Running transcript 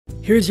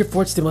here's your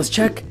fourth stimulus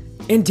check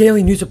and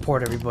daily news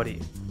report,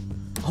 everybody.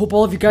 I hope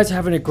all of you guys are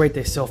having a great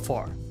day so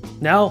far.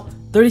 Now,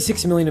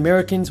 36 million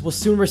Americans will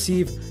soon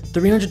receive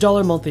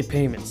 $300 monthly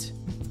payments.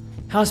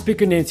 House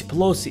Speaker Nancy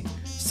Pelosi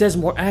says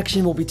more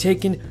action will be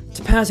taken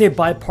to pass a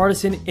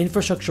bipartisan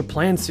infrastructure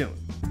plan soon.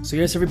 So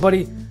yes,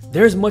 everybody,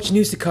 there's much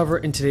news to cover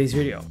in today's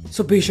video.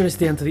 So be sure to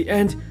stay until the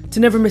end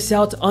to never miss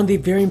out on the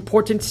very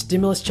important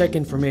stimulus check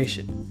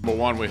information. Number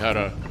one, we had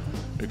an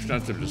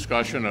extensive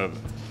discussion of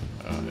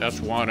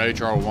S1,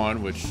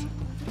 HR1, which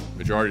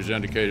majority leaders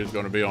indicated is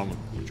going to be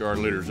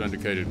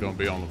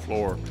on the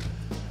floor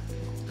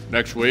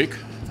next week.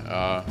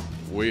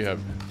 We have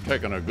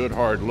taken a good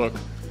hard look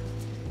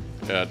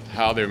at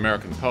how the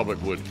American public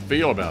would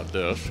feel about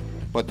this.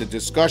 But the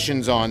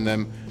discussions on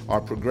them are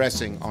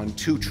progressing on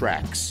two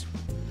tracks.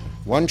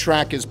 One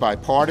track is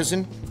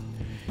bipartisan,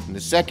 and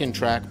the second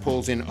track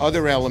pulls in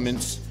other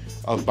elements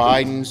of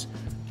Biden's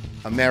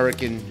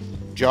American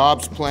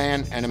Jobs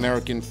Plan and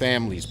American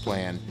Families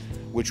Plan,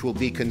 which will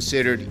be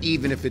considered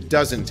even if it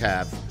doesn't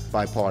have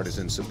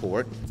bipartisan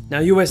support. Now,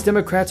 U.S.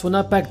 Democrats will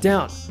not back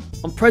down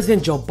on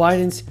President Joe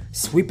Biden's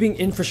sweeping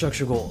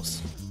infrastructure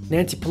goals.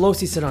 Nancy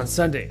Pelosi said on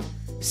Sunday,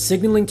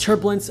 signaling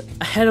turbulence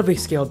ahead of a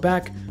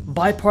scaled-back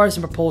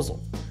bipartisan proposal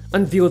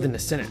unveiled in the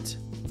Senate.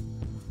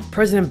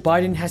 President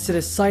Biden has set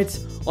his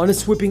sights on a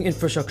sweeping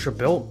infrastructure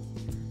bill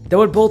that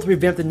would both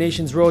revamp the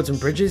nation's roads and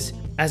bridges,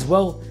 as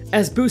well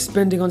as boost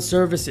spending on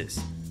services,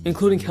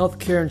 including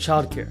healthcare and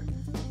childcare.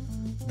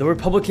 The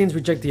Republicans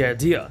reject the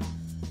idea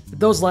that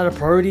those latter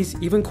priorities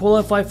even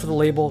qualify for the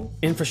label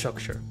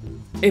infrastructure.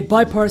 A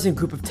bipartisan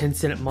group of 10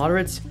 Senate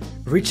moderates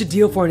reached a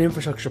deal for an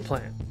infrastructure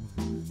plan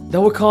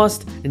that will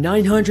cost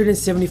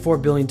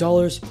 $974 billion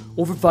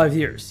over 5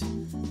 years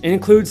and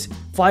includes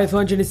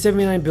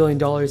 $579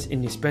 billion in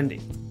new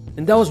spending.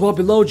 And that was well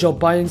below Joe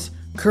Biden's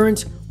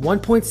current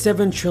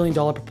 $1.7 trillion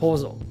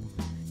proposal,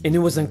 and it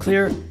was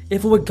unclear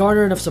if it would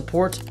garner enough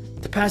support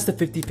to pass the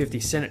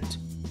 50-50 Senate.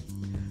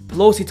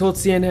 Pelosi told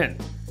CNN,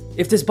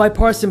 "If this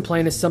bipartisan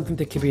plan is something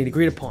that can be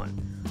agreed upon,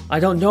 I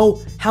don't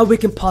know how we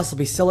can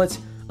possibly sell it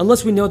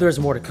unless we know there is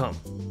more to come,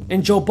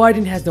 and Joe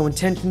Biden has no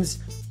intentions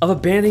of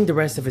abandoning the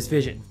rest of his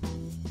vision."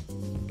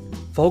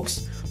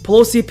 Folks,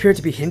 Pelosi appeared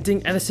to be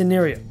hinting at a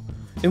scenario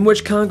in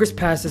which Congress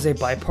passes a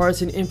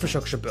bipartisan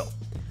infrastructure bill,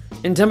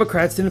 and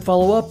Democrats didn't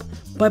follow up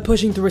by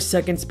pushing through a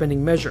second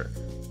spending measure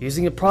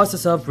using a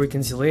process of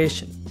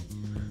reconciliation.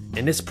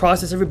 In this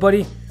process,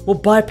 everybody will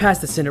bypass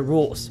the Senate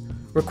rules,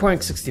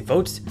 requiring 60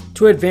 votes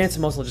to advance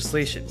most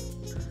legislation.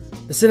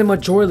 The Senate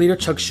Majority Leader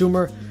Chuck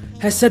Schumer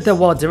has said that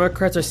while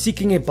Democrats are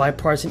seeking a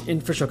bipartisan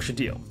infrastructure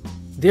deal,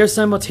 they are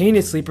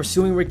simultaneously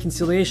pursuing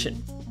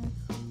reconciliation.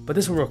 But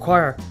this will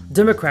require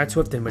Democrats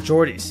who have thin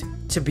majorities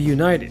to be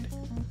united,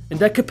 and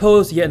that could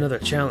pose yet another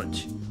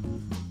challenge,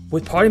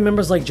 with party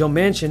members like Joe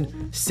Manchin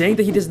saying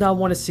that he does not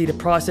want to see the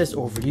process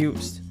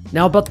overused.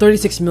 Now, about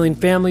 36 million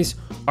families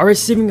are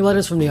receiving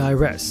letters from the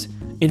IRS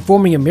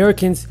informing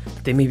Americans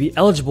that they may be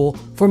eligible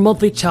for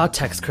monthly child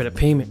tax credit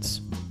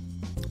payments.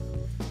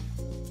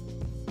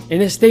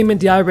 In a statement,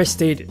 the IRS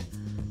stated,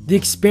 the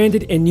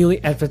expanded and newly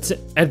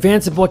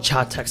advanceable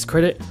child tax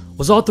credit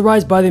was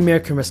authorized by the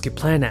American Rescue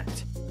Plan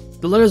Act.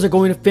 The letters are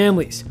going to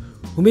families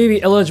who may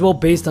be eligible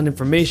based on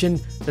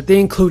information that they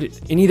included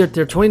in either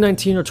their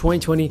 2019 or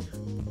 2020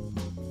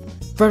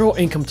 federal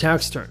income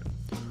tax return,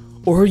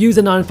 or who used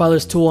the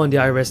non-filers tool on the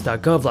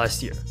IRS.gov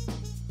last year.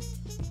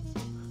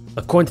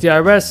 According to the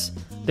IRS,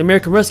 the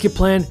American Rescue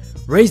Plan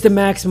raised the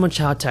maximum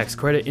child tax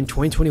credit in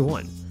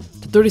 2021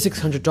 to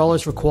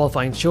 $3,600 for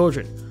qualifying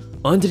children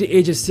under the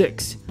age of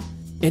 6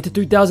 and to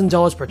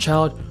 $3,000 per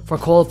child for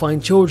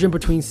qualifying children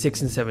between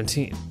 6 and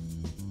 17.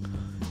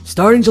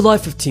 Starting July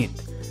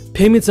 15th,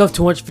 payments of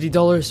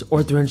 $250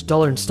 or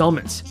 $300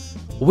 installments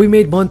will be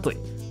made monthly,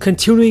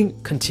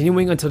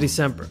 continuing until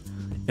December,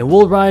 and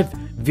will arrive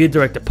via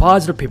direct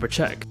deposit or paper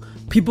check.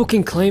 People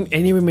can claim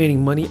any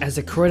remaining money as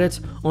a credit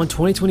on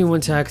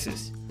 2021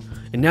 taxes,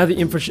 and now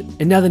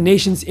the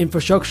nation's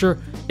infrastructure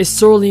is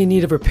sorely in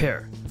need of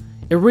repair.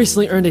 It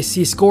recently earned a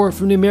C score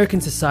from the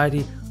American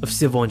Society of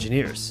Civil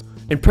Engineers,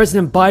 and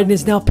President Biden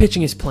is now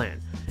pitching his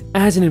plan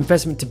as an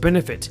investment to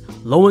benefit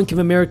low-income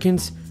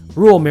Americans,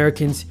 rural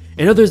Americans,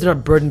 and others that are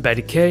burdened by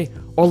decay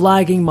or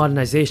lagging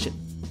modernization.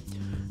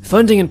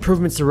 Funding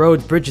improvements to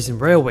roads, bridges,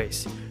 and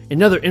railways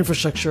and other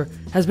infrastructure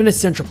has been a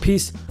central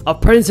piece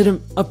of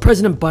President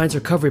Biden's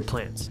recovery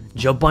plans.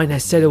 Joe Biden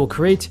has said it will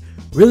create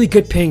really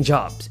good paying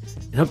jobs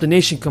and help the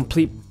nation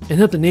compete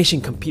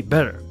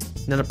better.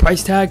 Now, the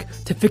price tag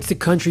to fix the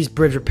country's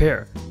bridge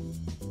repair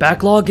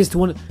backlog is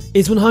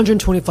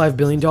 $125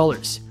 billion.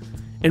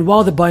 And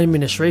while the Biden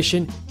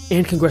administration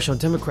and congressional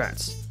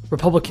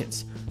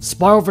Republicans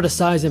spar over the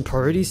size and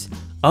priorities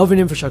of an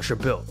infrastructure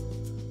bill,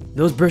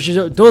 those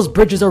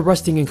bridges are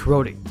rusting and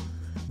corroding.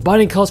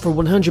 Biden calls for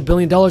 $100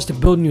 billion to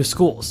build new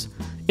schools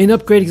and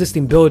upgrade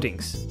existing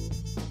buildings.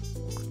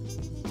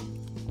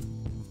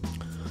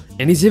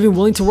 And he's even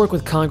willing to work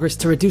with Congress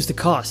to reduce the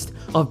cost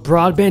of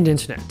broadband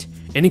internet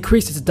and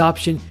increase its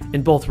adoption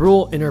in both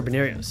rural and urban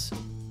areas.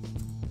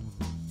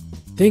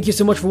 Thank you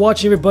so much for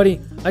watching, everybody.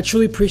 I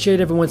truly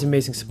appreciate everyone's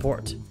amazing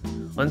support.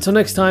 Until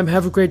next time,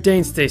 have a great day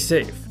and stay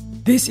safe.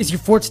 This is your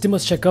fourth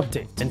stimulus check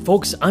update, and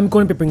folks, I'm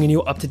going to be bringing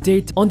you up to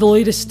date on the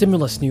latest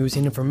stimulus news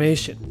and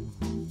information.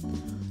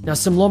 Now,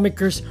 some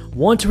lawmakers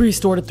want to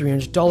restore the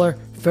 $300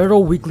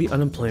 federal weekly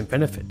unemployment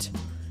benefit,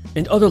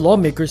 and other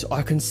lawmakers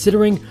are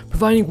considering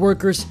providing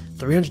workers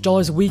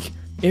 $300 a week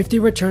if they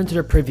return to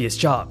their previous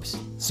jobs.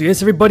 So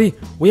yes, everybody,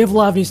 we have a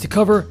lot of news to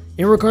cover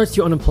in regards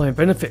to unemployment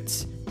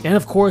benefits, and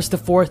of course the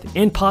fourth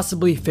and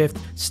possibly fifth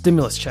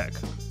stimulus check.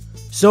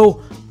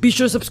 So be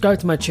sure to subscribe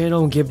to my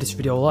channel and give this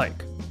video a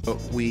like.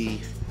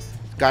 We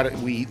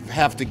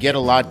have to get a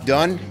lot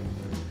done,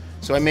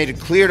 so I made it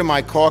clear to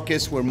my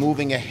caucus we're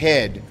moving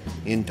ahead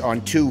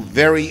on two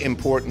very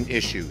important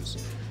issues: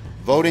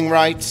 voting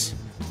rights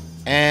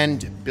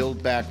and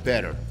Build Back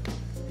Better.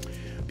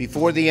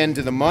 Before the end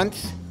of the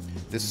month,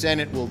 the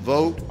Senate will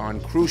vote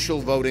on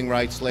crucial voting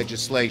rights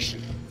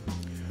legislation.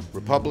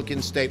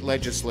 Republican state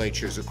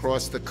legislatures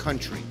across the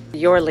country.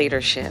 Your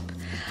leadership.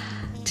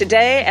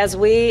 Today, as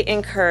we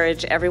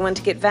encourage everyone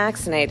to get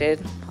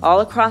vaccinated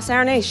all across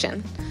our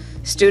nation,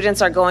 students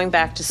are going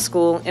back to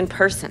school in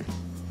person.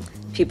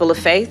 People of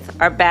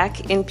faith are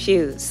back in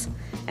pews,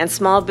 and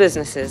small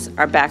businesses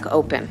are back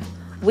open.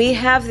 We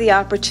have the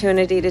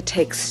opportunity to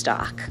take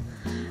stock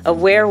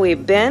of where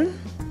we've been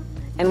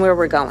and where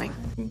we're going.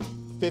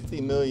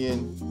 50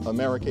 million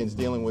Americans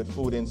dealing with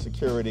food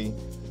insecurity,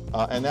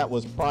 and that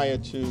was prior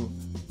to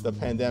the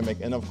pandemic.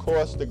 And of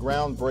course, the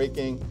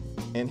groundbreaking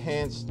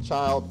enhanced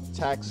child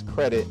tax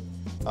credit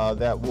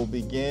that will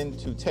begin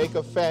to take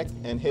effect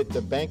and hit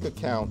the bank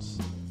accounts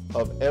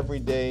of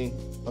everyday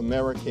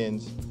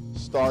Americans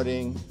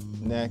starting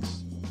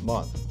next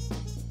month.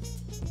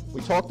 We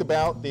talked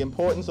about the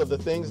importance of the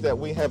things that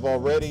we have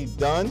already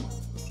done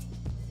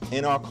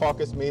in our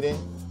caucus meeting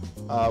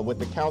with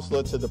the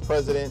counselor to the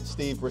president,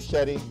 Steve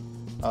Ricchetti,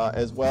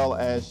 as well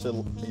as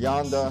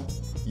Shayanda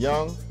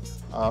Young,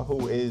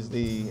 who is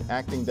the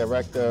acting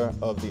director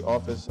of the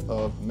Office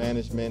of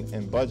Management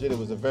and Budget. It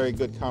was a very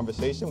good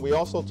conversation. We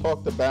also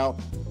talked about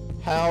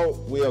how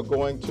we are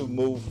going to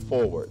move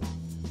forward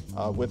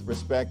with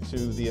respect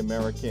to the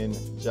American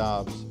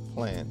Jobs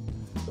Plan.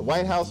 The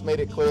White House made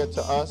it clear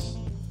to us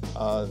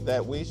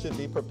that we should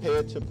be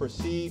prepared to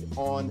proceed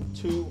on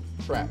two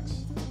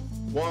tracks.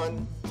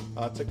 One,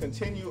 to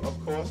continue, of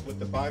course, with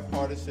the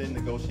bipartisan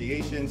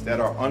negotiations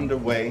that are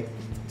underway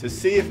to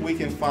see if we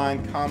can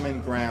find common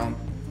ground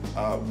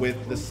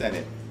with the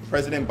Senate.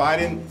 President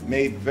Biden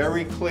made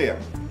very clear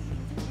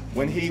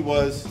when he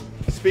was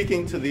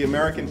speaking to the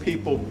American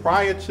people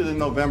prior to the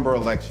November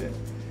election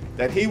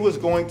that he was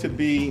going to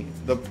be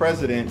the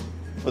president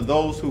for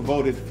those who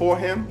voted for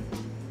him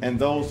and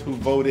those who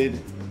voted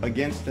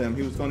against him.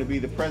 He was going to be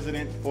the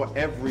president for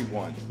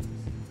everyone.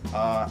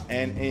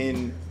 And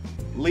in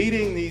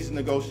leading these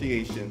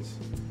negotiations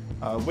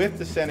with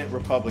the Senate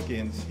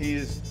Republicans, he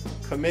is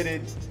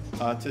committed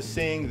to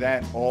seeing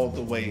that all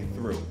the way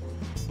through.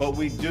 But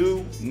we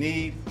do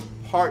need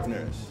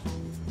partners.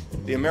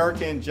 The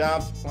American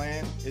Jobs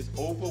Plan is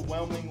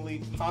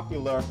overwhelmingly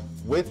popular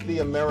with the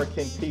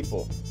American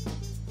people.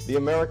 The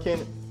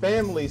American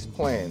Families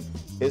Plan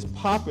is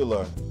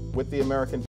popular with the American